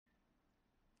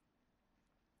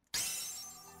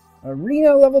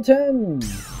Arena level 10!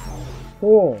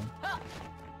 Cool.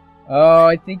 Oh,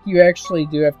 I think you actually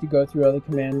do have to go through all the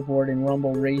command board and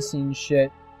rumble racing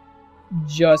shit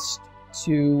just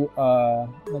to,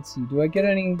 let's see, do I get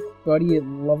anybody at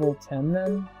level 10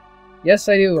 then? Yes,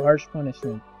 I do. Harsh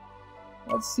punishment.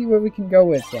 Let's see where we can go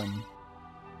with them.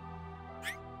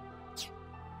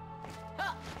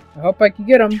 I hope I can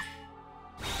get them.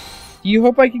 Do you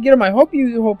hope I can get them? I hope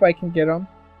you hope I can get them.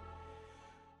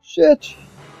 Shit.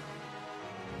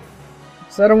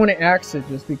 Because I don't want to axe it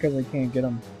just because I can't get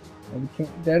them.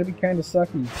 That'd be kind of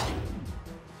sucky.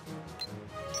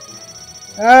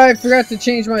 I forgot to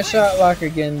change my shot lock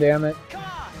again, damn it.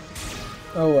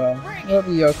 Oh well. It'll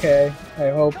be okay, I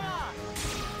hope.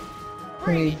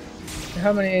 Can we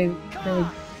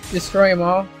destroy them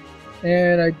all?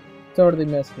 And I totally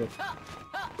missed it.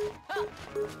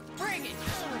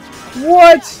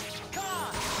 What?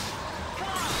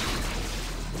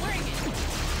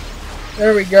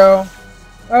 There we go.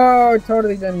 Oh, I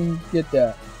totally didn't get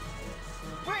that.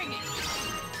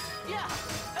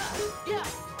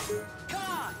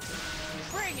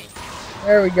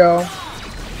 There we go.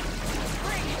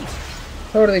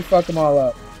 Totally fuck them all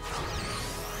up.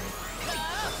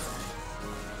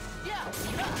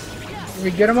 Did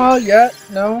we get them all yet?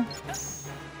 No?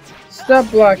 Stop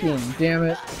blocking, damn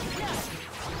it.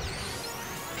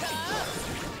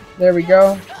 There we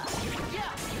go.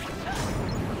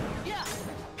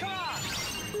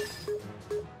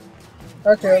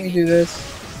 Okay, let me do this.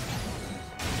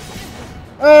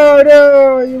 Oh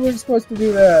no! You weren't supposed to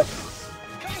do that.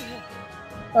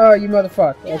 Oh, you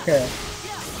motherfucker. Okay.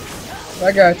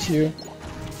 I got you.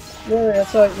 Really?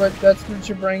 That's what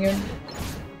you're bringing?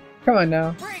 Come on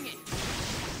now.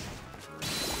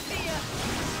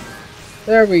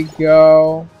 There we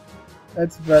go.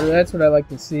 That's better. That's what I like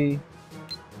to see.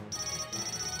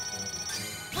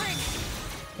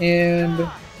 And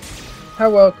how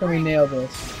well can we nail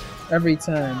this? Every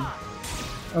time.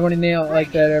 I want to nail it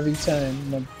like that every time,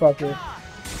 motherfucker.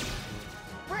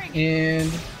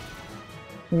 And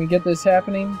can we get this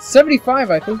happening?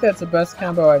 75, I think that's the best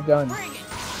combo I've done.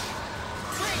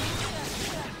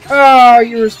 Oh,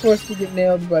 you were supposed to get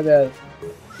nailed by that.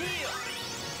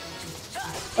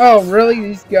 Oh, really?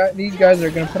 These guys are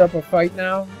gonna put up a fight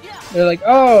now? They're like,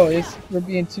 oh, we're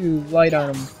being too light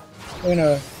on them. We're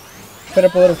gonna put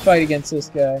up a little fight against this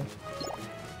guy.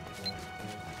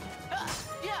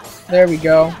 There we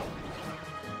go.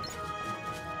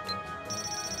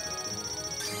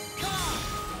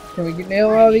 Can we nail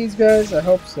all these guys? I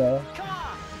hope so.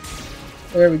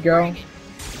 There we go.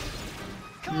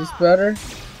 Is this better?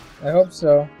 I hope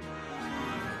so.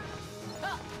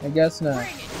 I guess not.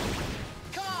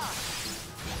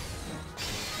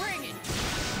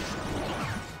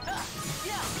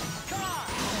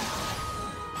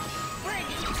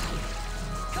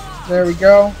 There we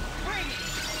go.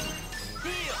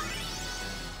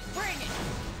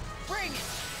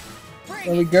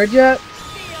 Are we good yet?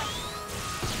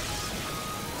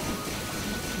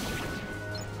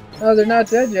 Oh, they're not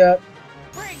dead yet.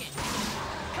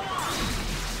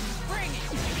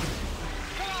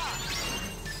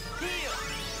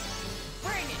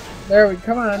 There we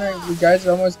come on, you guys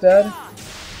are almost dead.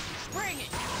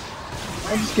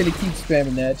 I'm just gonna keep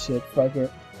spamming that shit, fuck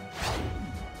it.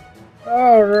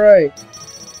 Alright.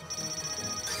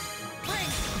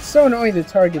 It's so annoying to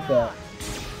target that.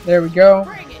 There we go.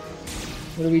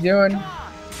 What are we doing?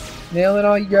 Nailing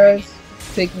all you guys?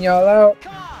 Taking y'all out?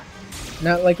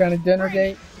 Not like on a dinner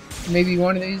date? Maybe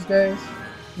one of these days?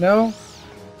 No?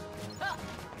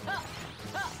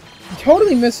 I'm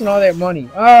totally missing all that money.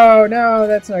 Oh no,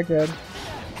 that's not good.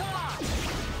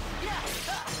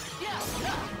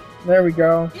 There we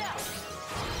go.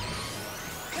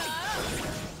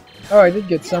 Oh, I did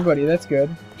get somebody. That's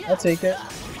good. I'll take it.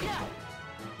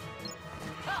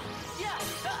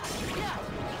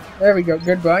 There we go.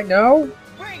 Goodbye. No?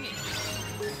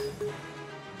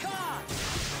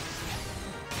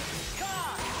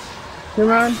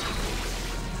 Come on.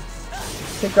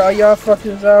 Take all y'all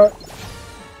fuckers out.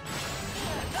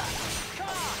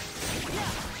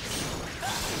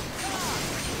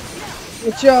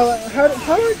 What y'all...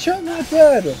 How are y'all not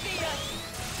dead?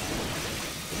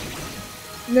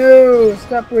 No!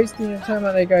 Stop wasting your time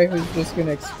on that guy who's just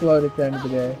gonna explode at the end of the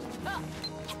day.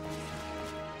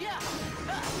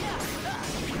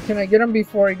 Can I get him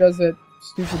before he does that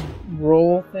stupid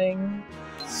roll thing?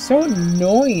 So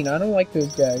annoying! I don't like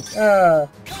those guys. The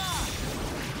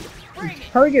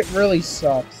target really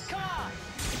sucks.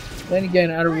 Then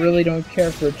again, I really don't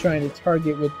care for trying to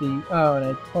target with the... Oh, and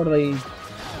I totally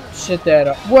shit that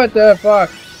up. What the fuck?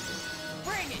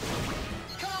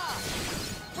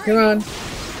 Come on.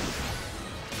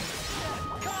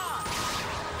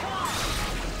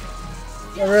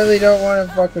 I really don't want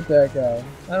to fuck with that guy.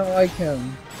 I don't like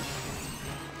him.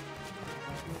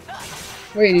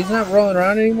 Wait, he's not rolling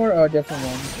around anymore? Oh, different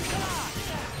one.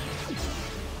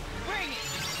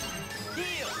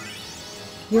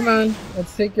 Come on,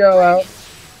 let's take y'all out.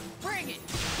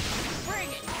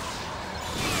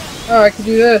 Oh, I can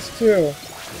do this too.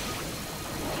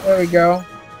 There we go.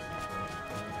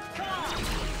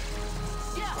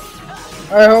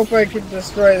 I hope I can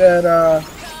destroy that,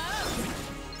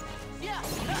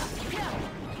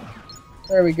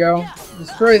 There we go.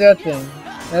 Destroy that thing.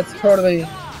 That's totally...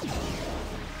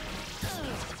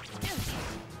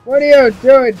 What are you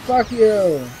doing? Fuck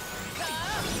you!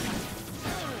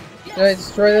 Did I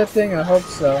destroy that thing? I hope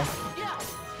so.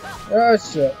 Oh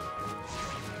shit.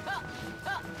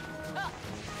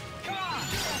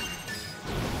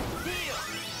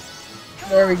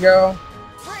 There we go.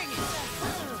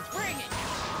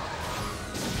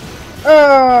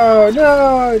 Oh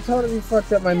no! I totally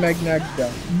fucked up my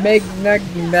Magnagda.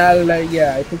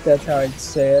 Yeah, I think that's how I'd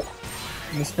say it.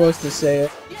 I'm supposed to say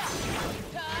it.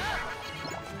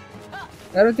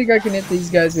 I don't think I can hit these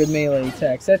guys with melee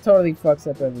attacks. That totally fucks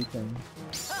up everything.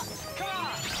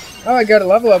 Oh, I got a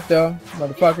level up though,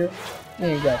 motherfucker.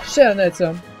 There you go. Shit on that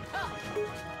some.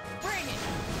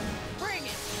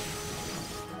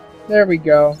 There we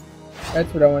go.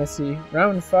 That's what I want to see.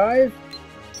 Round 5.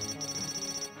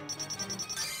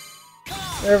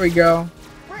 There we go.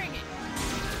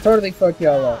 Totally fuck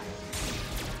y'all up.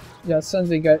 Yeah, sons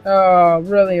of guys. Oh,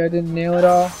 really? I didn't nail it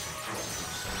all?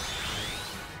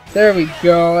 There we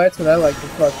go. That's what I like to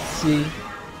fucking see.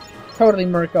 Totally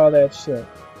murk all that shit.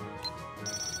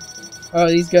 Oh,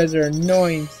 these guys are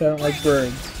annoying because I don't like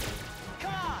birds.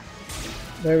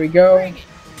 There we go.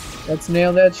 Let's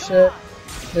nail that shit.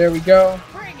 There we go.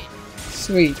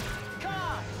 Sweet.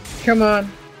 Come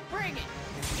on.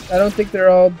 I don't think they're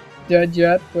all dead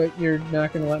yet, but you're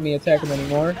not going to let me attack them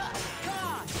anymore.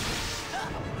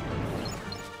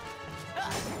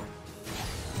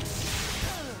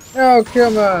 Oh,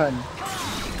 come on.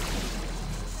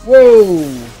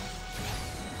 Whoa.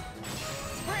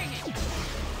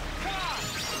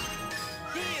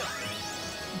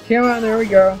 Come on, there we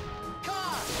go.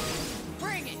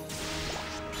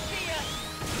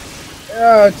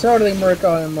 Oh, totally murk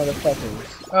all them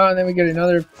motherfuckers. Oh, and then we get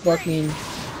another fucking...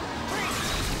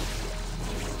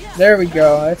 There we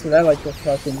go. That's what I like to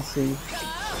fucking see.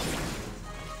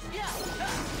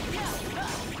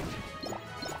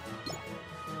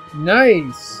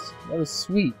 Nice! That was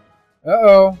sweet.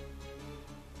 Uh-oh.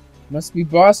 Must be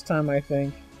boss time, I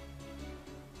think.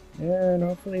 And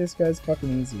hopefully this guy's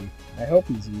fucking easy. I hope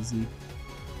he's easy.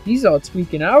 He's all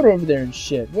tweaking out over there and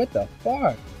shit. What the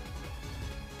fuck?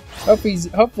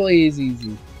 Hopefully he's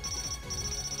easy.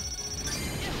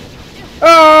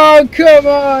 Oh, come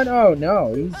on! Oh,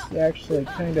 no. He's actually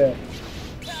kind of...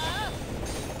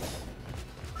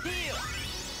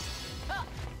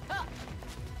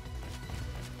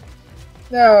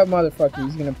 No, motherfucker.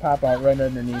 He's gonna pop out right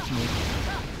underneath me.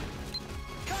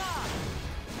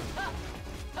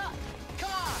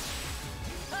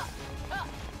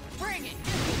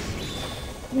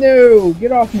 No!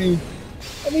 Get off me!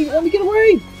 Let me get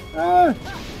away! Ah!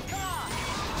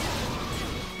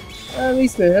 At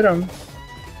least they hit him.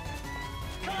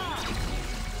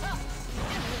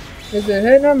 Is it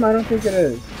hitting him? I don't think it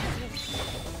is.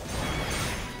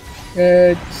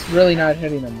 It's really not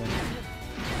hitting him then.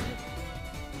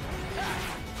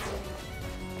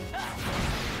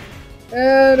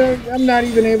 And I'm not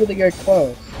even able to get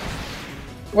close.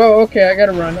 Whoa, okay, I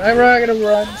gotta run. I gotta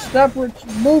run. Stop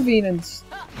moving and...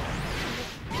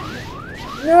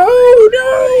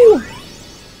 No!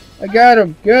 I got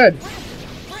him. Good.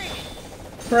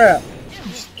 Crap.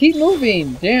 Just keep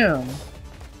moving. Damn.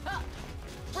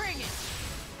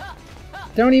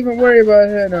 Don't even worry about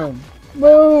hitting him.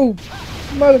 Move!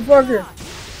 Motherfucker!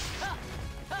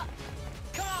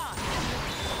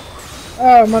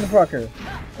 Oh, motherfucker.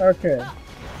 Okay.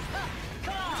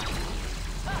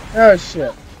 Oh,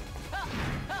 shit.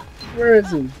 Where is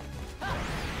he?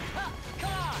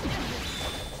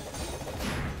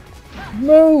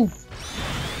 Move!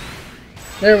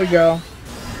 There we go.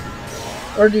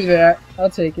 Or do that. I'll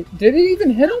take it. Did it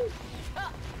even hit him?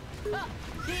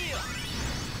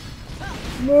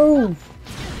 Move!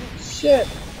 Shit.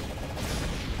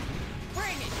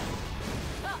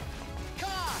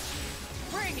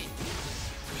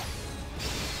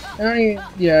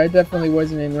 Yeah, I definitely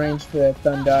wasn't in range for that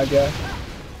Thundaga.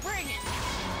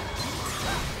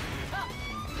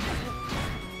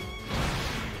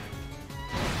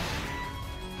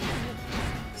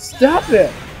 Stop it!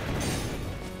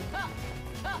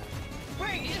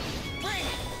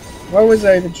 Why was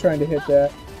I even trying to hit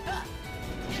that?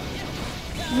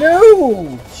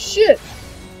 No! Shit!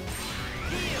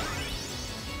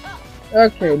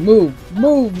 Okay, move.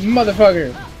 Move,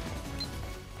 motherfucker!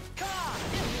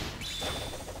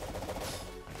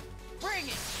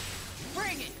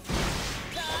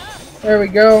 There we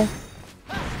go.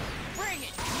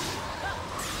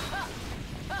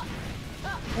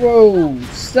 Whoa!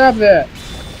 Stop that!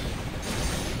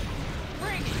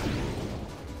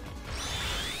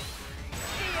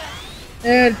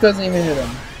 And it doesn't even hit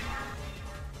him.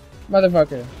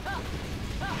 Motherfucker.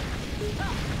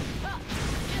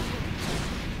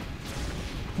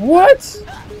 What?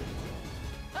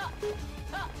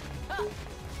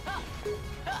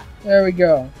 There we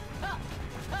go.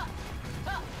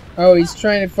 Oh, he's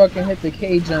trying to fucking hit the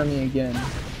cage on me again.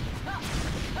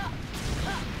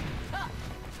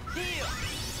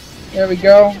 There we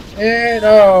go. And,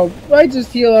 oh, I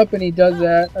just heal up and he does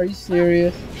that. Are you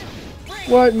serious?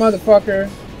 What, motherfucker?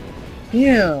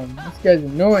 Damn, this guy's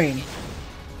annoying.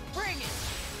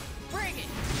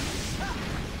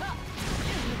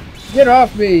 Get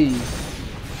off me!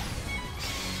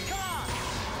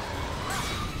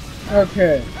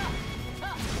 Okay.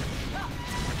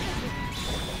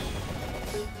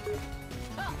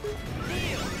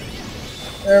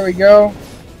 There we go.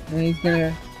 And he's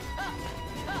gonna...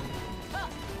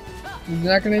 He's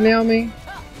not gonna nail me?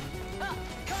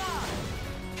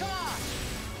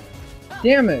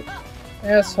 Damn it!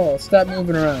 Asshole, stop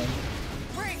moving around.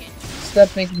 Stop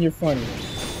thinking you're funny.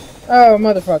 Oh,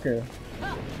 motherfucker.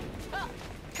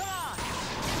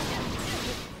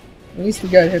 At least he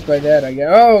got hit by that, I guess.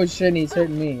 Oh shit, and he's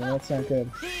hitting me. That's not good.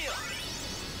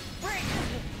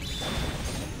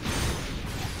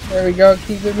 There we go,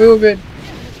 keep it moving.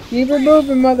 Keep it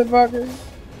moving, motherfucker.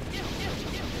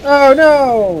 Oh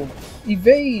no!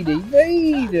 Evade!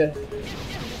 Evade!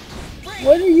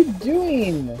 What are you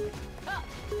doing?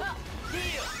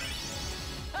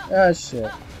 Ah, shit.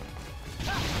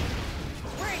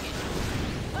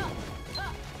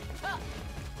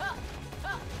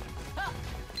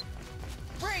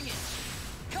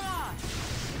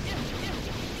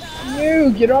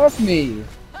 You, get off me!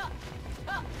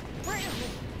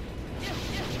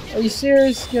 Are you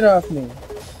serious? Get off me.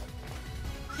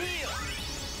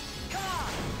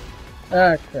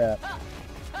 Ah, crap.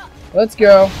 Let's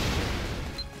go.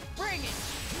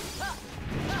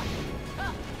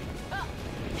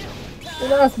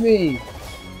 Get off me!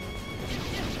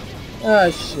 Ah,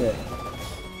 shit.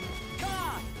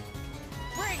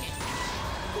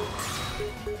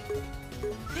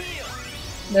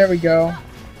 There we go.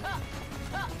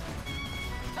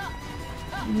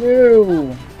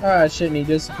 No! Ah, shit, and he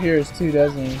disappears too,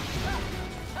 doesn't he?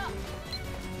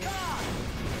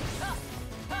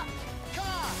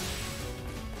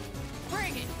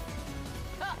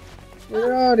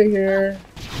 Get out of here!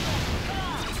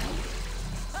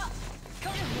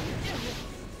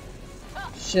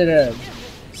 Shithead.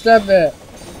 Stop that!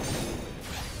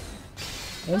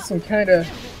 That's some kind of...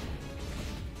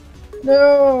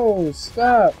 No!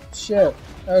 Stop! Shit.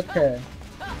 Okay.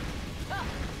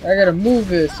 I gotta move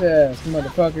this ass,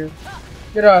 motherfucker.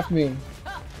 Get off me.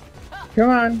 Come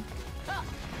on.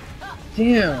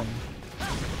 Damn.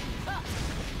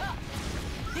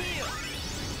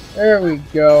 There we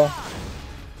go.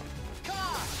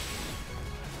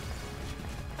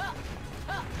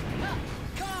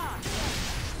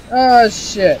 Oh,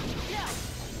 shit.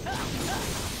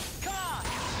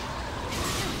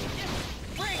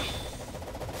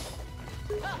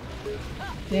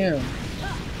 Damn.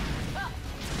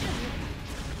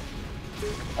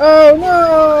 Oh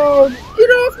no! Get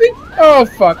off me! Oh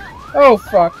fuck! Oh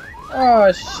fuck!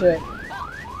 Oh shit!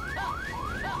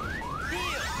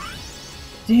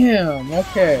 Damn,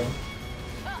 okay.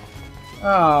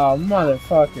 Oh,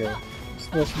 motherfucker. I'm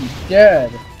supposed to be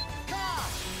dead.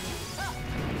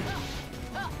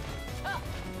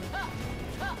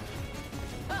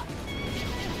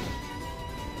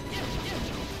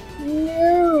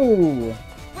 No!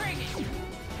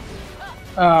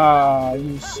 Ah,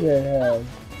 you shithead.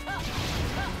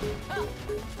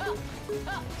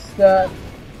 Stop.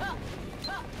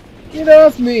 Get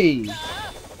off me!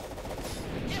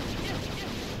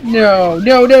 No,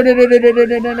 no, no, no, no, no, no,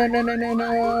 no, no, no, no, no, no,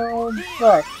 no,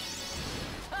 fuck.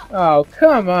 Oh,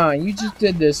 come on, you just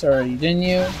did this already, didn't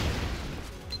you?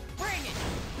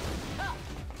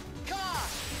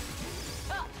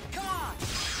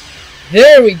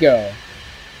 There we go!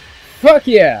 Fuck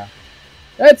yeah!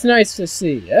 That's nice to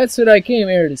see. That's what I came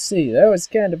here to see. That was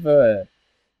kind of a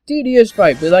tedious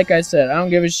fight, but like I said, I don't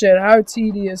give a shit how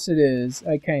tedious it is.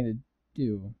 I kind of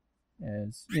do.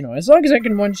 As, you know, as long as I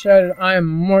can one-shot it, I am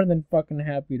more than fucking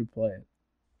happy to play it.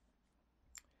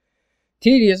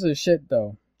 Tedious as shit,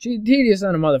 though. Tedious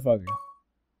on a motherfucker.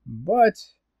 But,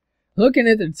 looking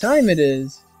at the time it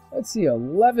is, let's see,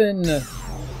 11.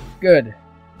 Good.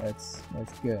 That's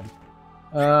good.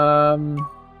 But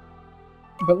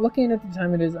looking at the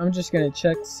time it is, I'm just gonna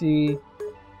check to see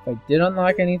if I did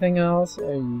unlock anything else.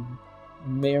 I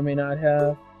may or may not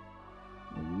have.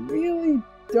 It really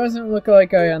doesn't look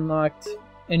like I unlocked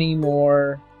any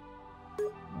more.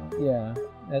 Yeah,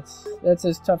 that's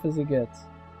as tough as it gets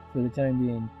for the time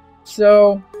being.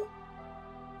 So,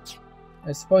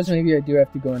 I suppose maybe I do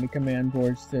have to go into command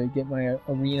boards to get my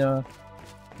arena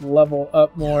level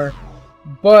up more.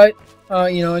 But,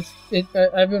 you know,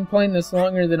 I've been playing this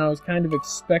longer than I was kind of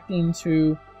expecting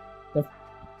to.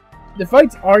 The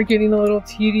fights are getting a little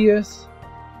tedious.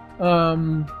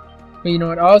 But you know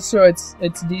what? Also, it's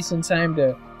a decent time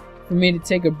for me to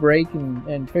take a break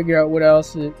and figure out what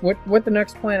else, what the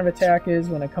next plan of attack is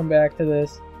when I come back to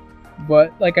this.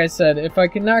 But like I said, if I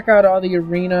can knock out all the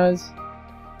arenas,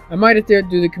 I might have to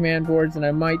do the command boards, and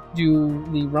I might do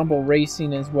the Rumble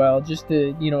Racing as well, just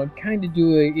to, you know, kind of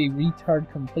do a retard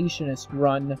completionist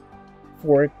run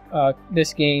for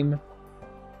this game.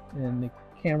 And the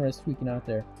camera is tweaking out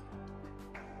there.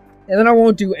 And then I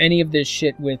won't do any of this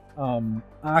shit with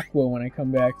Aqua when I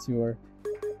come back to her.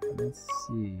 Let's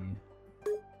see.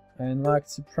 I unlocked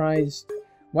Surprise.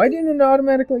 Why didn't it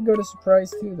automatically go to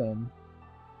Surprise 2 then?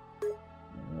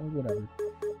 Whatever.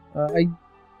 I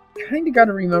kind of got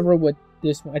to remember what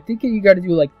this one. I think you got to do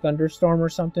like Thunderstorm or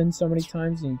something so many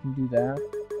times, and you can do that.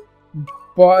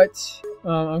 But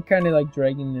I'm kind of like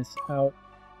dragging this out.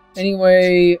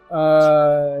 Anyway,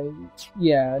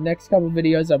 yeah, next couple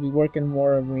videos I'll be working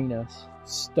more arena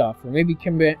stuff, or maybe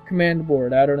command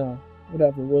board. I don't know.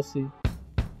 Whatever, we'll see.